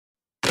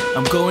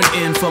I'm going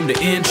in from the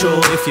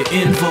intro. If you're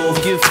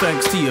involved, give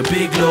thanks to your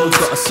big loads.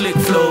 Got a slick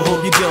flow,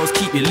 hope you girls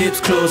keep your lips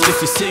closed. If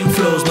you sing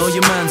flows, know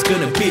your man's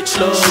gonna bitch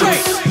loads.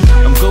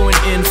 I'm going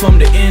in from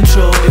the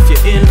intro. If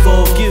you're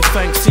involved, give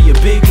thanks to your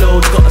big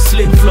loads. Got a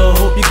slick flow,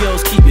 hope you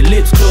girls keep your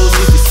lips closed.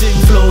 If you sing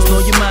flows, know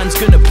your man's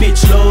gonna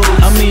bitch loads.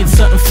 I mean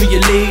something for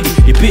your lady,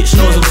 your bitch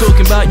knows I'm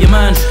talking about your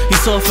man. He's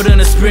softer than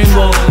a spring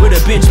roll. With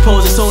a bitch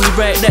pose, it's only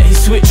right that he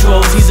switch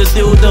roles. He's a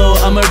dildo,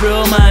 I'm a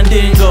real man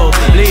dingo.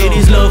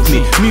 Ladies love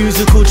me,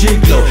 musical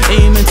gigolo,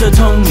 aiming to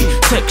tongue me,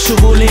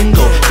 sexual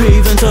lingo,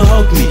 craving to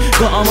hug me,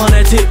 got 'em on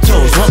their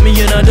tiptoes. Want me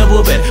in a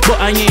double bed, but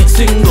I ain't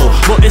single.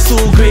 But it's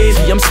all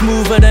gravy, I'm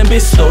smoother than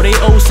Bisto. They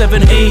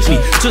 078 me,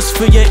 just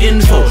for your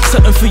info.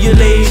 Something for your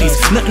ladies,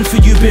 nothing for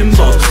you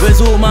bimbos.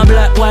 Where's all my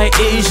black, white,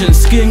 Asian,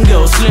 skin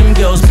girls, slim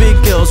girls, big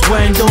girls,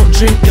 wine, don't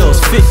drink girls,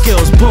 fit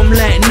girls, bum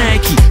like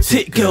Nike,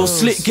 tit girls,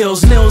 slick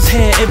girls, nails,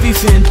 hair,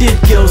 everything, did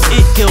girls,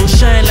 it girls,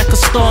 shine like a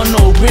star,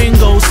 no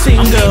Ringo,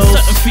 sing girls. I made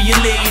something for your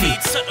lady,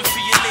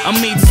 I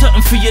made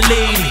something for your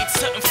lady,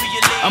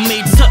 I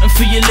made something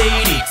for your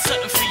lady.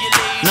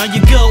 Now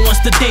your girl wants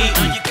to date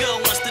me.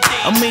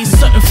 I made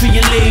something for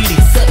your lady,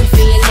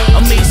 I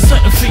made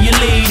something for your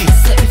lady,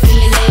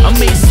 I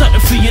made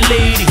something for your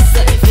lady.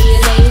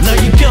 Now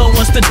your girl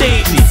wants to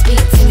date me.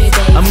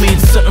 I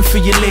made something for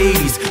your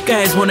ladies.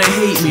 Guys wanna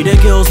hate me,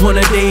 their girls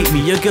wanna date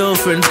me. Your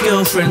girlfriends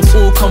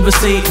all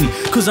conversate me.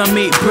 Cause I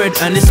make bread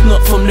and it's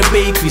not from the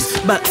bakeries.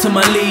 Back to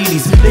my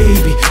ladies,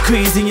 baby,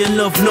 crazy in your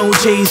love, no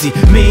Jay-Z.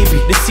 Maybe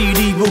the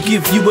CD will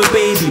give you a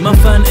baby. My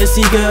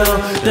fantasy girl,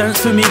 dance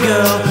for me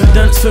girl,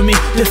 dance for me,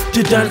 lift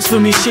to dance for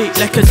me. Shake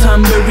like a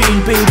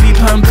tambourine, baby,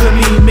 pamper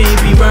me.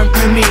 Maybe ramp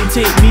with me,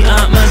 take me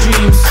out my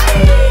dreams.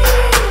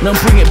 Now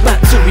bring it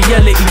back to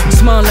reality.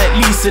 Smile like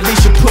Lisa, they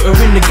should put her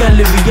in the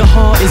gallery. Your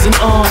heart is an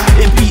art,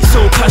 it beats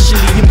so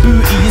passionately. Your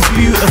booty is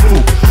beautiful,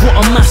 what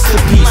a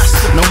masterpiece.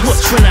 Now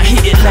watch when I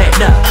hit it like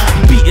that.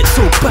 Beat it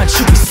so bad,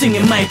 she'll be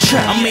singing my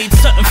track. I made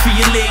something for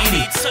your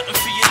lady,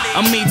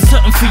 I made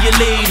something for your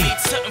lady,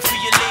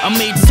 I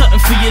made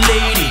something for your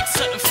lady.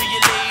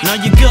 Now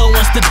your girl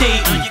wants to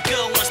date me.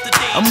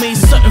 I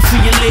made something for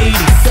your lady,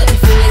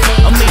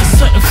 I made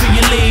something for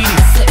your lady,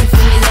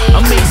 I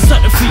made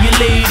something for your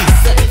lady.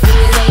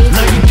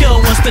 Now your girl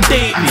wants to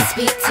date me.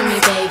 Speak to me,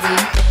 baby.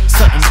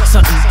 Something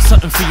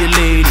for your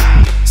lady.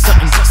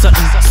 Something for your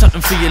lady.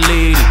 Something for your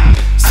lady.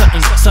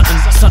 Something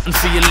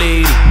for your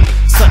lady.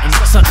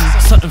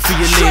 Something for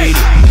your lady.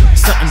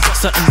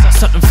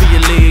 Something for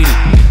your lady.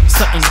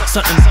 Something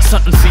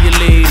for your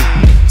lady.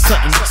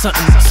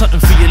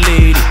 Something for your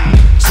lady.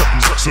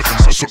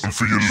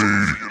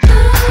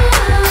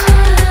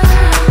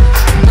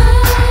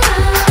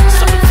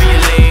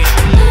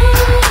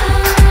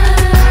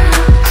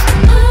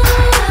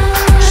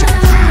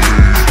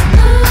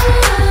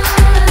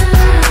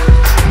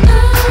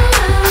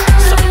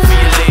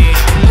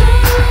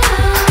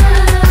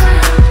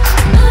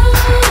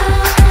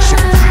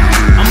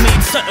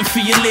 For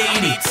your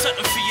lady,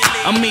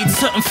 I made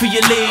something for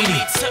your lady,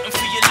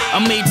 I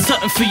made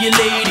something for your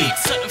lady.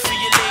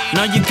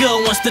 Now your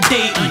girl wants to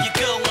date me.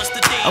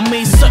 I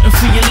made something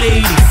for your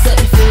lady,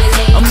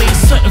 I made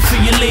something for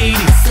your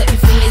lady,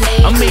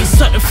 I made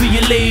something for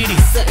your lady.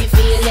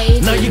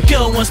 Now your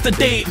girl wants to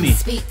date me.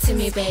 Speak to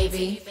me,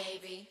 baby.